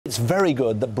It's very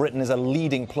good that Britain is a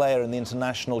leading player in the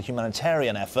international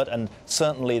humanitarian effort, and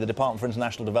certainly the Department for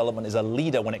International Development is a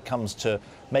leader when it comes to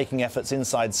making efforts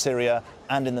inside Syria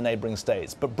and in the neighbouring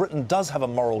states. But Britain does have a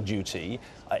moral duty,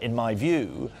 in my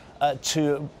view,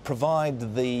 to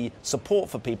provide the support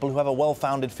for people who have a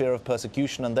well-founded fear of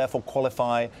persecution and therefore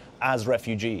qualify as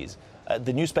refugees.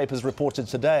 The newspapers reported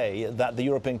today that the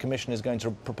European Commission is going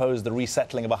to propose the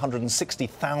resettling of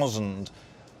 160,000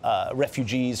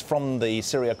 refugees from the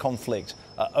Syria conflict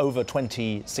over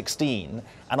 2016,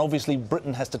 and obviously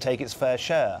Britain has to take its fair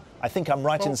share. I think I'm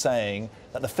right in saying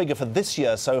that the figure for this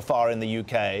year so far in the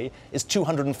UK is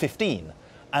 215,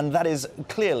 and that is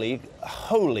clearly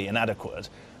wholly inadequate.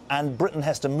 And Britain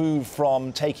has to move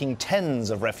from taking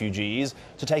tens of refugees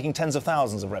to taking tens of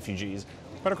thousands of refugees.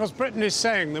 But of course Britain is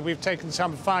saying that we've taken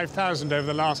some 5,000 over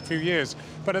the last few years,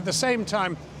 but at the same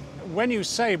time, when you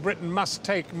say Britain must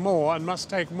take more, and must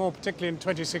take more particularly in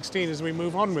 2016 as we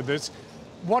move on with this,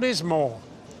 what is more?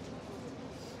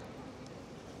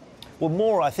 Well,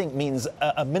 more, I think, means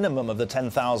a minimum of the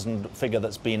 10,000 figure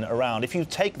that's been around. If you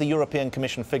take the European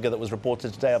Commission figure that was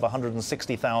reported today of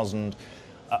 160,000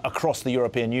 across the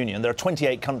European Union, there are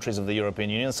 28 countries of the European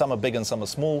Union. Some are big and some are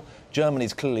small. Germany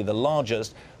is clearly the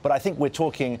largest. But I think we're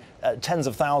talking tens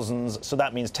of thousands, so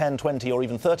that means 10, 20 or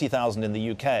even 30,000 in the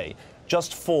UK.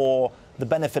 Just for the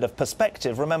benefit of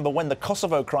perspective, remember when the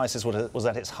Kosovo crisis was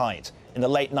at its height in the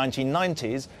late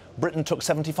 1990s, Britain took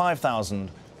 75,000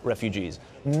 refugees.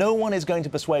 No one is going to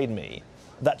persuade me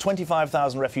that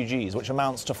 25,000 refugees, which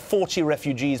amounts to 40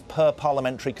 refugees per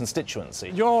parliamentary constituency.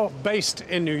 You're based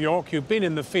in New York, you've been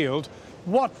in the field.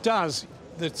 What does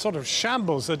the sort of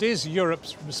shambles that is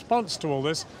Europe's response to all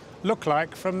this look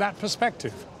like from that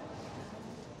perspective?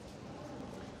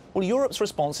 Well, Europe's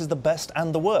response is the best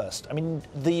and the worst. I mean,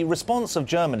 the response of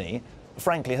Germany,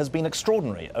 frankly, has been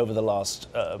extraordinary over the last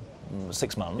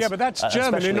 6 months. Yeah, but that's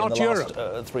Germany, not Europe.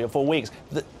 Last, 3 or 4 weeks.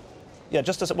 Yeah,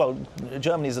 just as well,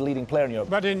 Germany is a leading player in Europe.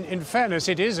 But in fairness,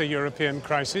 it is a European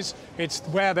crisis. It's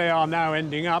where they are now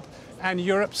ending up, and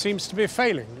Europe seems to be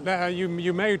failing.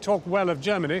 You may talk well of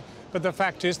Germany, but the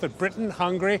fact is that Britain,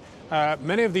 Hungary,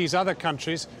 many of these other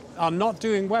countries are not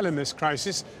doing well in this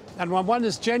crisis. And one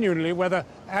wonders genuinely whether,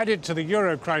 added to the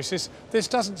euro crisis, this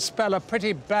doesn't spell a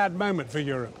pretty bad moment for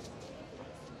Europe.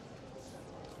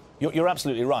 You're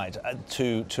absolutely right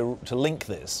to link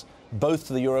this both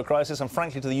to the euro crisis and,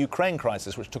 frankly, to the Ukraine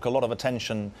crisis, which took a lot of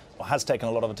attention, or has taken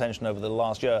a lot of attention over the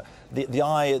last year. The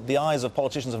eyes of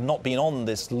politicians have not been on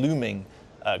this looming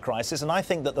crisis, and I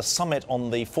think that the summit on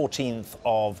the 14th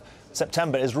of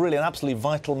September is really an absolutely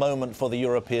vital moment for the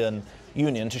European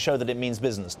Union to show that it means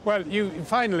business. Well,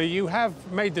 finally, you have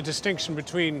made the distinction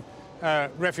between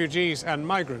refugees and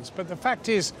migrants, but the fact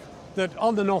is that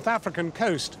on the North African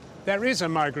coast, there is a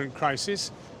migrant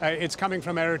crisis. It's coming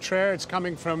from Eritrea, it's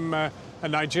coming from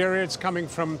Nigeria, it's coming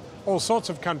from all sorts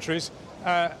of countries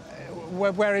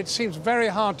where it seems very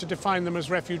hard to define them as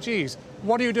refugees.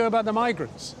 What do you do about the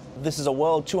migrants? This is a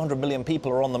world, 200 million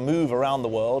people are on the move around the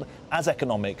world as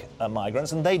economic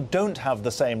migrants, and they don't have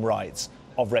the same rights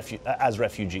as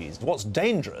refugees. What's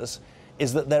dangerous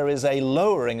is that there is a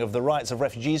lowering of the rights of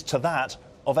refugees to that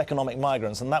of economic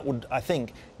migrants, and that would, I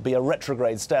think, be a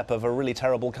retrograde step of a really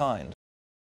terrible kind.